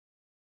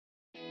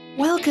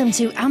Welcome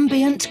to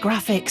Ambient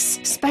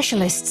Graphics,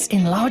 specialists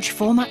in large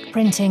format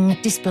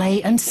printing,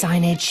 display and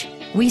signage.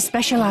 We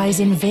specialise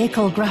in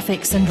vehicle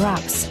graphics and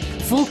wraps,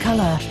 full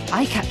colour,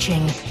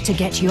 eye-catching, to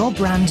get your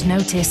brand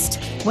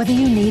noticed. Whether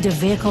you need a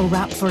vehicle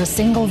wrap for a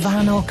single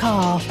van or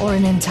car or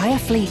an entire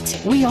fleet,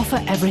 we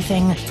offer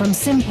everything from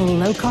simple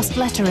low-cost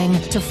lettering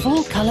to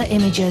full colour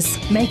images,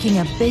 making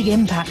a big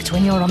impact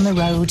when you're on the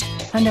road.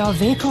 And our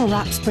vehicle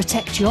wraps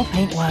protect your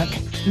paintwork.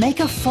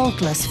 Make a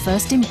faultless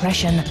first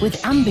impression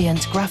with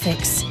Ambient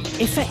Graphics.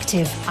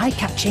 Effective,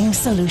 eye-catching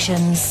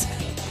solutions.